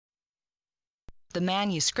The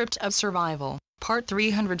Manuscript of Survival, Part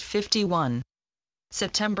 351.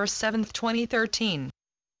 September 7, 2013.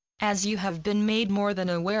 As you have been made more than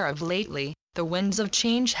aware of lately, the winds of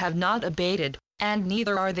change have not abated, and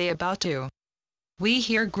neither are they about to. We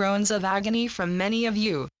hear groans of agony from many of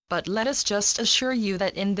you, but let us just assure you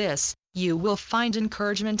that in this, you will find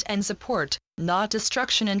encouragement and support, not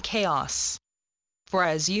destruction and chaos. For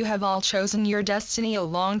as you have all chosen your destiny a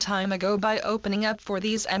long time ago by opening up for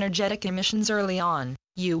these energetic emissions early on,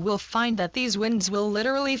 you will find that these winds will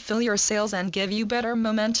literally fill your sails and give you better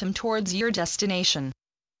momentum towards your destination.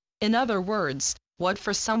 In other words, what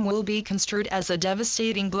for some will be construed as a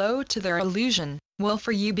devastating blow to their illusion, will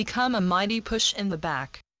for you become a mighty push in the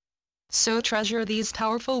back. So treasure these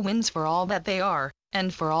powerful winds for all that they are,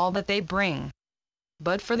 and for all that they bring.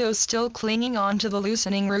 But for those still clinging on to the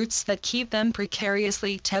loosening roots that keep them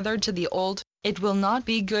precariously tethered to the old, it will not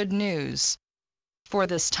be good news. For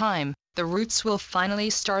this time, the roots will finally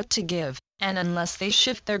start to give, and unless they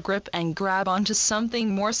shift their grip and grab onto something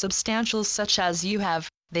more substantial such as you have,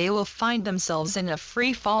 they will find themselves in a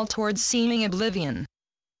free fall towards seeming oblivion.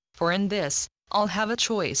 For in this, all have a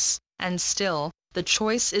choice, and still, the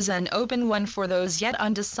choice is an open one for those yet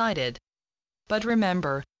undecided. But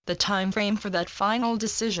remember, the time frame for that final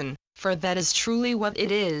decision, for that is truly what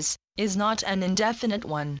it is not an indefinite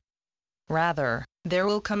one. Rather, there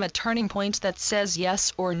will come a turning point that says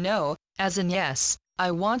yes or no, as in yes, I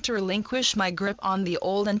want to relinquish my grip on the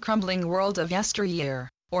old and crumbling world of yesteryear,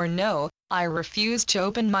 or no, I refuse to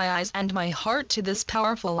open my eyes and my heart to this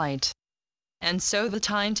powerful light. And so the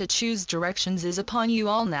time to choose directions is upon you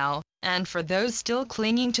all now, and for those still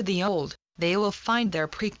clinging to the old, they will find their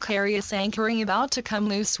precarious anchoring about to come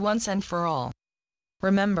loose once and for all.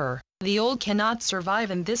 Remember, the old cannot survive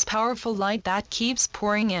in this powerful light that keeps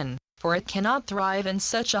pouring in, for it cannot thrive in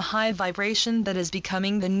such a high vibration that is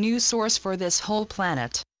becoming the new source for this whole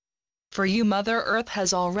planet. For you, Mother Earth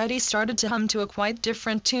has already started to hum to a quite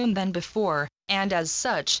different tune than before, and as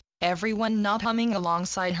such, everyone not humming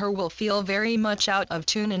alongside her will feel very much out of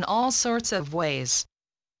tune in all sorts of ways.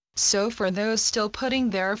 So for those still putting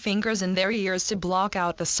their fingers in their ears to block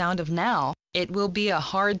out the sound of now, it will be a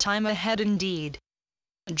hard time ahead indeed.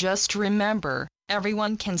 Just remember,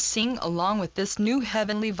 everyone can sing along with this new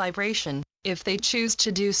heavenly vibration, if they choose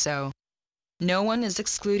to do so. No one is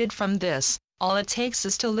excluded from this, all it takes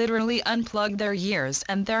is to literally unplug their ears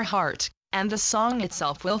and their heart, and the song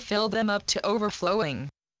itself will fill them up to overflowing.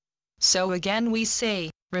 So again we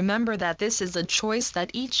say, remember that this is a choice that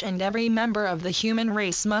each and every member of the human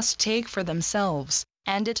race must take for themselves,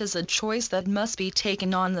 and it is a choice that must be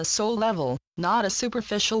taken on the soul level, not a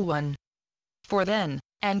superficial one. For then,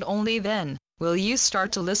 and only then, will you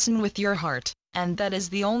start to listen with your heart, and that is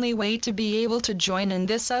the only way to be able to join in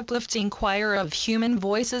this uplifting choir of human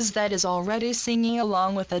voices that is already singing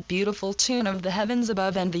along with that beautiful tune of the heavens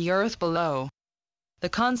above and the earth below. The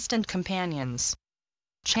Constant Companions.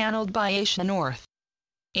 Channeled by Asia North.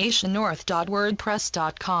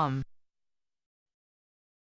 asianorth.wordpress.com